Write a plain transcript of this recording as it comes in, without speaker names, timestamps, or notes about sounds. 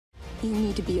You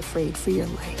need to be afraid for your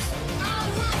life.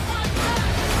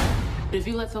 If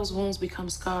you let those wounds become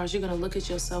scars, you're gonna look at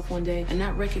yourself one day and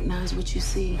not recognize what you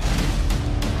see.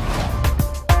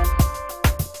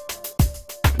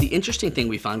 The interesting thing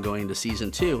we found going into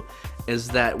season 2 is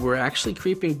that we're actually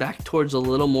creeping back towards a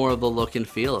little more of the look and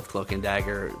feel of Cloak and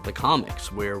Dagger, the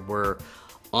comics, where we're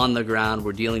on the ground,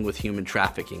 we're dealing with human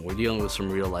trafficking, we're dealing with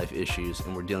some real life issues,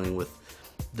 and we're dealing with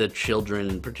the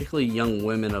children, particularly young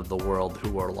women of the world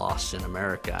who are lost in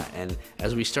America. And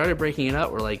as we started breaking it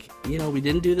out, we're like, you know, we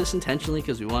didn't do this intentionally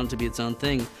because we wanted it to be its own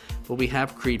thing, but we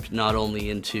have creeped not only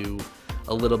into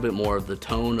a little bit more of the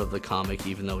tone of the comic,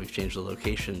 even though we've changed the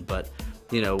location, but,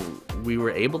 you know, we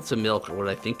were able to milk what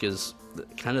I think is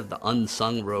kind of the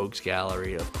unsung rogues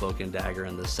gallery of Cloak and Dagger,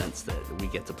 in the sense that we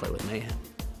get to play with mayhem.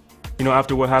 You know,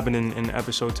 after what happened in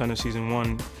episode 10 of season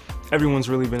 1, everyone's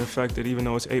really been affected. Even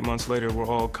though it's 8 months later, we're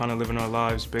all kind of living our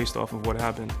lives based off of what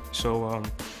happened. So,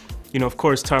 you know, of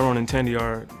course, Tyrone and Tandy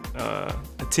are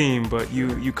a team, but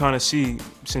you kind of see,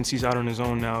 since he's out on his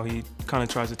own now, he kind of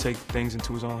tries to take things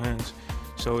into his own hands.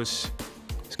 So it's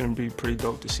going to be pretty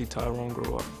dope to see Tyrone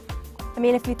grow up. I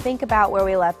mean, if you think about where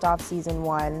we left off season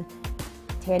 1,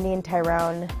 Tandy and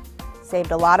Tyrone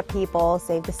saved a lot of people,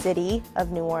 saved the city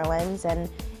of New Orleans, and,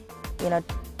 you know,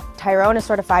 Tyrone is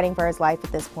sort of fighting for his life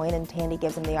at this point, and Tandy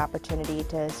gives him the opportunity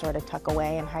to sort of tuck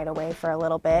away and hide away for a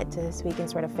little bit so he can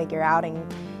sort of figure out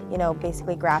and, you know,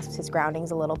 basically grasp his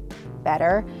groundings a little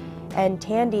better. And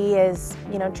Tandy is,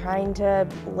 you know, trying to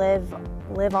live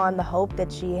on the hope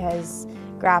that she has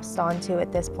grasped onto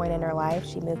at this point in her life.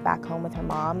 She moved back home with her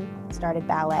mom, started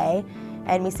ballet,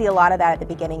 and we see a lot of that at the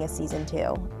beginning of season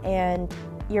 2. And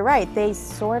you're right, they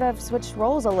sort of switched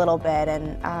roles a little bit,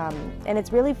 and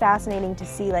it's really fascinating to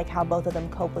see like how both of them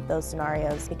cope with those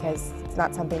scenarios, because it's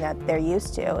not something that they're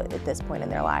used to at this point in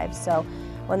their lives. So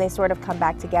when they sort of come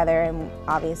back together, and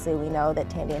obviously we know that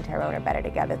Tandy and Tyrone are better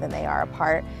together than they are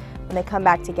apart, when they come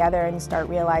back together and start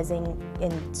realizing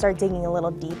and start digging a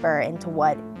little deeper into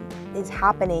what is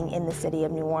happening in the city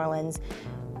of New Orleans,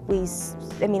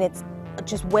 I mean, it's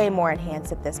just way more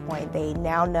enhanced at this point. They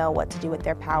now know what to do with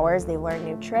their powers. They learn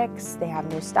new tricks, they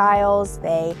have new styles,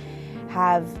 they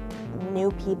have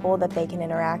new people that they can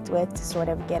interact with to sort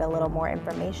of get a little more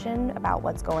information about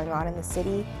what's going on in the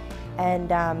city.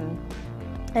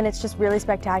 And it's just really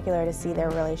spectacular to see their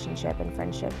relationship and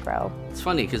friendship grow. It's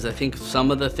funny because I think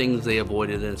some of the things they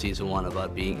avoided in season 1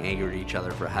 about being angry at each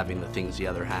other for having the things the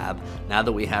other have, now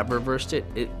that we have reversed it,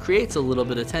 it creates a little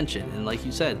bit of tension. And like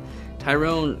you said,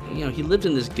 Tyrone, you know, he lived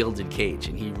in this gilded cage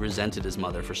and he resented his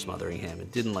mother for smothering him and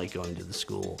didn't like going to the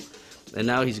school. And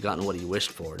now he's gotten what he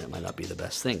wished for, and it might not be the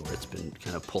best thing, where it's been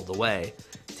kind of pulled away.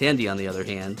 Tandy, on the other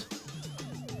hand,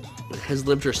 has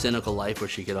lived her cynical life where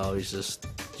she could always just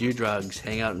do drugs,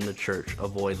 hang out in the church,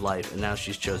 avoid life, and now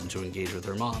she's chosen to engage with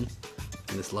her mom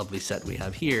in this lovely set we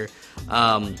have here.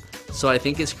 So I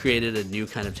think it's created a new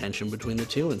kind of tension between the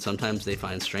two, and sometimes they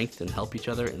find strength and help each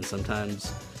other, and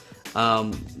sometimes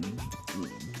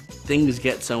things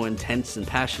get so intense and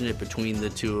passionate between the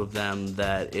two of them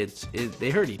that they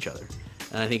hurt each other.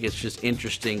 And I think it's just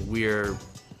interesting.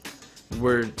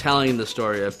 We're telling the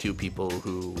story of two people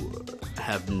who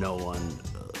have no one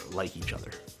like each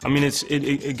other. I mean,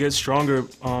 it gets stronger,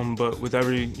 but with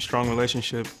every strong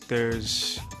relationship,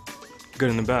 there's good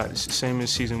and the bad. It's the same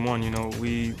as season 1. You know,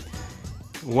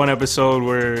 one episode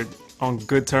we're on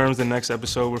good terms, the next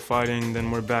episode we're fighting,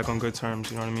 then we're back on good terms.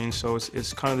 You know what I mean? So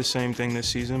it's kind of the same thing this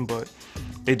season, but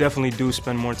they definitely do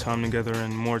spend more time together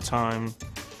and more time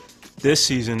this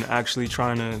season actually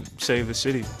trying to save the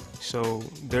city. So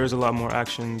there's a lot more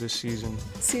action this season.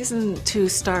 Season 2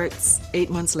 starts 8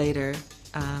 months later.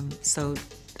 So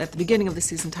at the beginning of the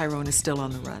season, Tyrone is still on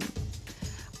the run.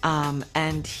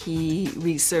 And he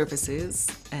resurfaces,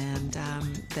 and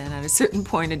then at a certain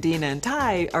point, Adina and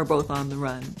Ty are both on the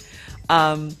run.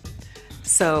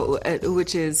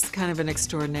 Which is kind of an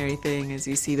extraordinary thing as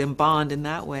you see them bond in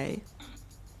that way.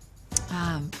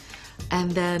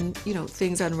 And then, you know,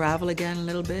 things unravel again a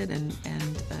little bit, and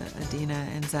Adina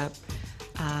ends up,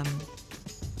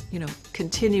 you know,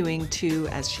 continuing to,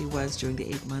 as she was during the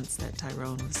 8 months that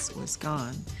Tyrone was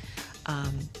gone,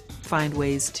 find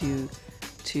ways to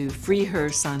free her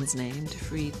son's name, to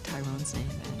free Tyrone's name,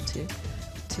 and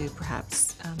to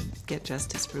perhaps get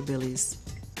justice for Billy's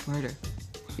murder.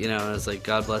 You know, it's like,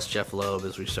 God bless Jeff Loeb.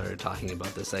 As we started talking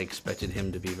about this, I expected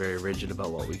him to be very rigid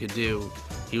about what we could do.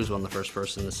 He was one of the first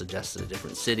person to suggest a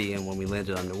different city, and when we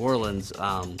landed on New Orleans,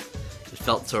 it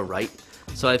felt so right.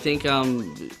 So I think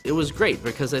it was great,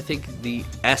 because I think the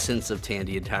essence of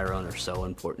Tandy and Tyrone are so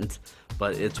important,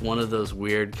 but it's one of those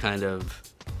weird kind of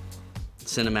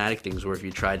cinematic things where if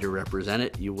you tried to represent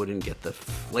it, you wouldn't get the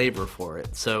flavor for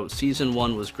it. So season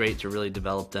 1 was great to really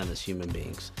develop them as human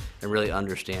beings and really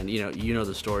understand. You know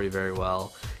the story very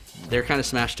well. They're kind of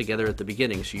smashed together at the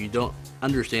beginning, so you don't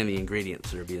understand the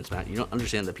ingredients that are being smashed. You don't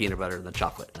understand the peanut butter and the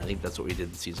chocolate. I think that's what we did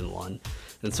in season 1.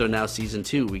 And so now season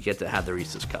 2, we get to have the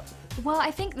Reese's Cup. Well, I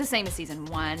think the same as season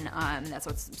 1. That's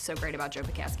what's so great about Joe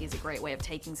Pokaski. Is a great way of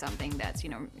taking something that's,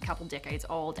 a couple decades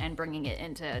old and bringing it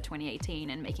into 2018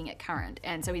 and making it current.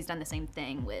 And so he's done the same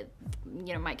thing with,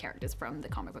 my characters from the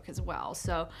comic book as well.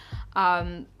 So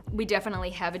we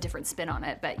definitely have a different spin on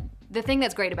it. But the thing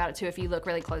that's great about it too, if you look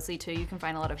really closely too, you can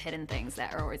find a lot of hidden things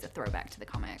that are always a throwback to the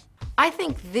comic. I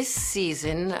think this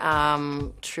season,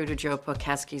 true to Joe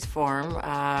Pokaski's form,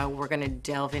 we're going to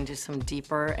delve into some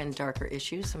deeper and darker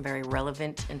issues, some very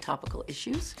relevant and topical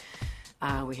issues.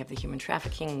 We have the human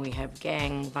trafficking, we have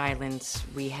gang violence,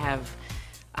 we have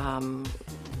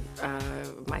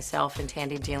myself and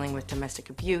Tandy dealing with domestic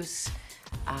abuse.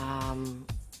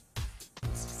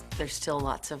 There's still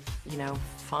lots of,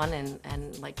 fun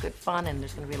and like good fun, and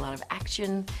there's going to be a lot of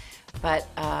action. But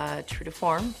true to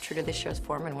form, true to this show's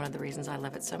form, and one of the reasons I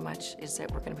love it so much is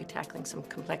that we're going to be tackling some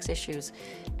complex issues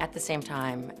at the same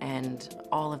time, and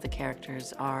all of the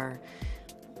characters are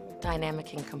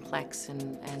dynamic and complex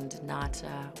and not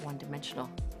one-dimensional.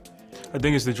 I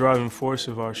think it's the driving force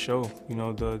of our show,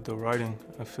 the writing.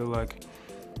 I feel like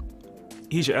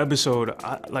each episode,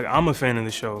 I'm a fan of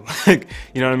the show.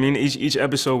 You know what I mean? Each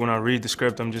episode, when I read the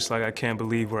script, I'm just like, I can't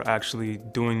believe we're actually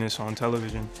doing this on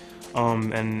television.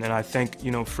 And I thank,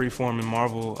 Freeform and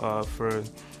Marvel for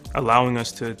allowing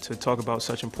us to talk about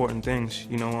such important things.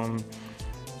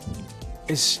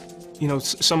 It's,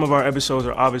 some of our episodes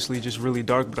are obviously just really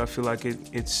dark, but I feel like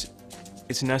it's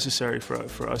necessary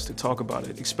for us to talk about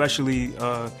it, especially,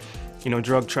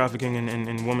 drug trafficking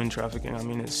and woman trafficking. I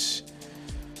mean, it's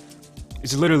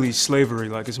literally slavery,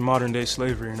 like it's modern day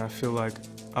slavery, and I feel like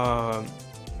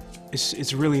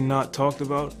it's really not talked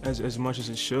about as much as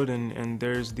it should, and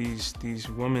there's these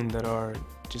women that are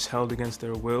just held against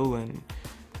their will and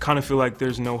kind of feel like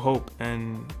there's no hope,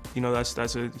 and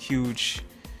that's a huge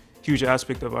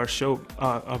aspect of our show.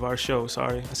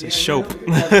 Sorry, I said show.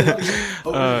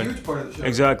 Huge part of the show.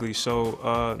 Exactly.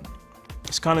 So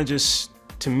it's kind of just,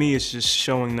 to me, it's just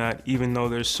showing that even though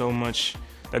there's so much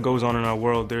that goes on in our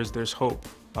world, there's hope,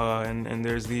 and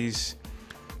there's these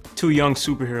two young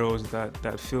superheroes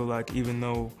that feel like even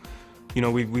though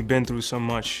we've been through so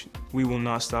much, we will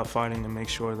not stop fighting to make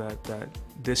sure that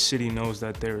this city knows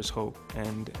that there is hope,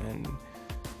 and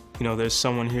there's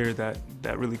someone here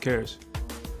that really cares.